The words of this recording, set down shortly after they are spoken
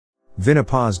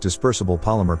VINNAPAS dispersible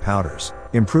polymer powders,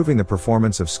 improving the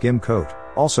performance of skim coat,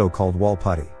 also called wall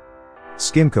putty.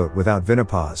 Skim coat without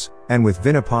VINNAPAS, and with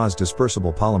VINNAPAS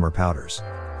dispersible polymer powders.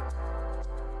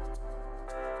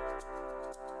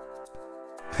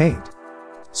 Paint.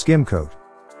 Skim coat.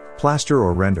 Plaster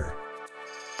or render.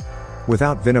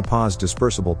 Without VINNAPAS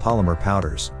dispersible polymer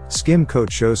powders, skim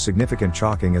coat shows significant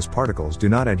chalking as particles do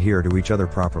not adhere to each other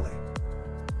properly.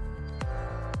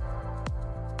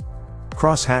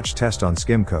 Cross-hatch test on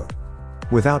skim coat.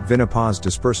 Without VINNAPAS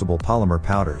dispersible polymer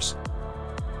powders.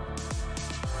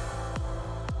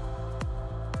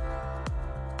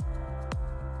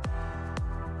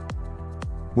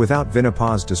 Without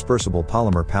VINNAPAS dispersible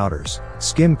polymer powders,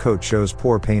 skim coat shows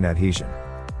poor paint adhesion.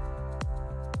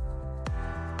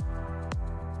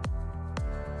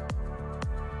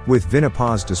 With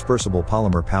VINNAPAS dispersible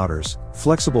polymer powders,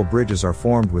 flexible bridges are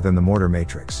formed within the mortar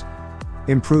matrix.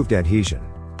 Improved adhesion.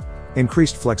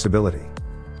 Increased flexibility.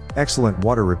 Excellent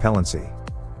water repellency.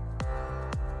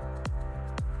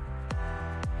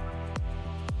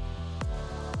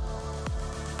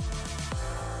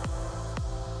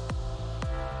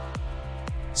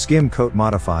 Skim coat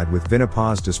modified with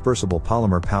VINNAPAS dispersible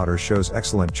polymer powder shows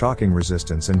excellent chalking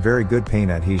resistance and very good paint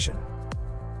adhesion.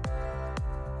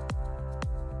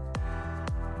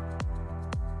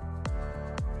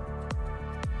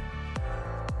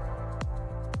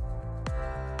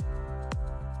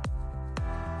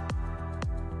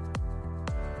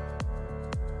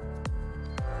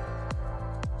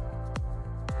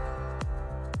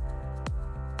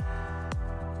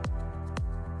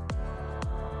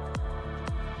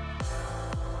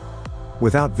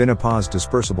 Without VINNAPAS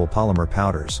dispersible polymer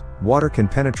powders, water can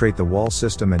penetrate the wall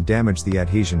system and damage the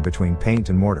adhesion between paint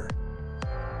and mortar.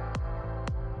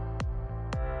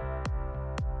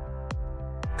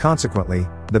 Consequently,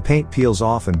 the paint peels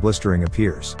off and blistering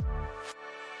appears.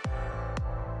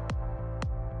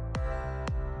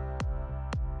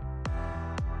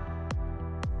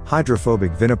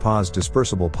 Hydrophobic VINNAPAS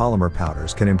dispersible polymer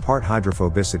powders can impart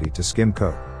hydrophobicity to skim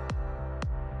coat.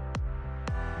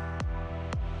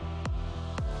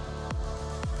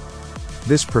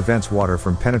 This prevents water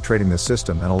from penetrating the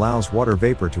system and allows water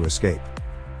vapor to escape.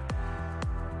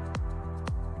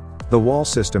 The wall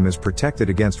system is protected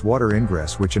against water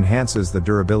ingress, which enhances the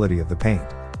durability of the paint.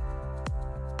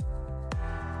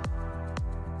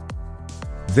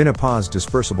 VINNAPAS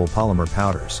dispersible polymer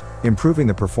powders, improving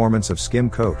the performance of skim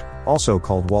coat, also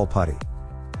called wall putty.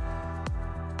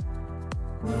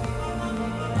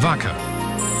 Wacker,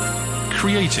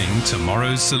 creating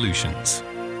tomorrow's solutions.